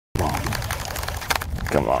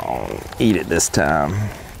Come on, eat it this time. And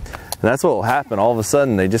that's what will happen. All of a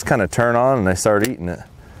sudden, they just kind of turn on and they start eating it.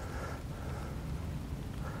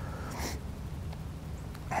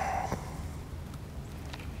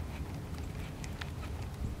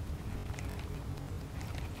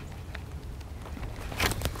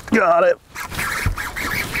 Got it.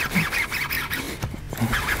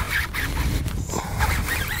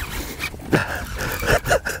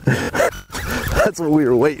 That's what we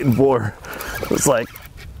were waiting for. It's like,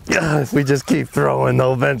 if we just keep throwing,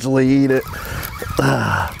 they'll eventually eat it.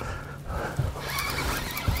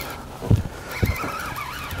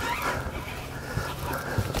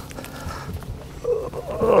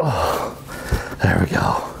 There we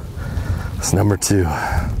go. It's number 2.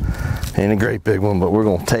 Ain't a great big one, but we're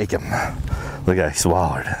gonna take him. Look, I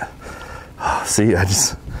swallowed it. See, I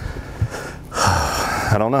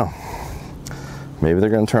don't know. Maybe they're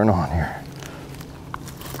gonna turn on here.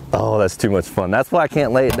 Oh, that's too much fun. That's why I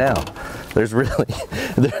can't lay it down. There's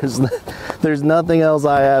nothing else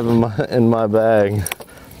I have in my bag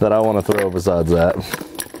that I want to throw besides that.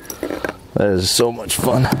 That is so much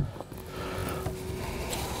fun.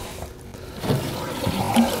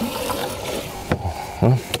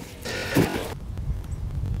 Huh?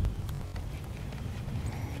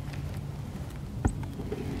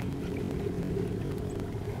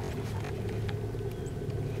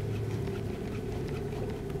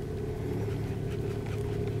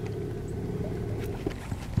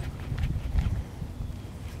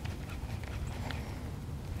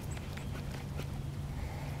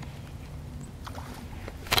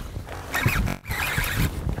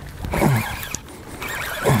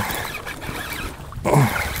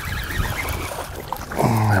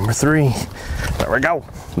 Number 3. There we go.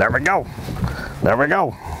 There we go. There we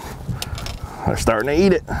go. They're starting to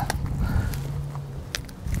eat it.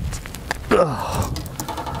 Ugh.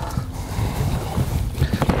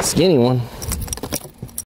 Skinny one.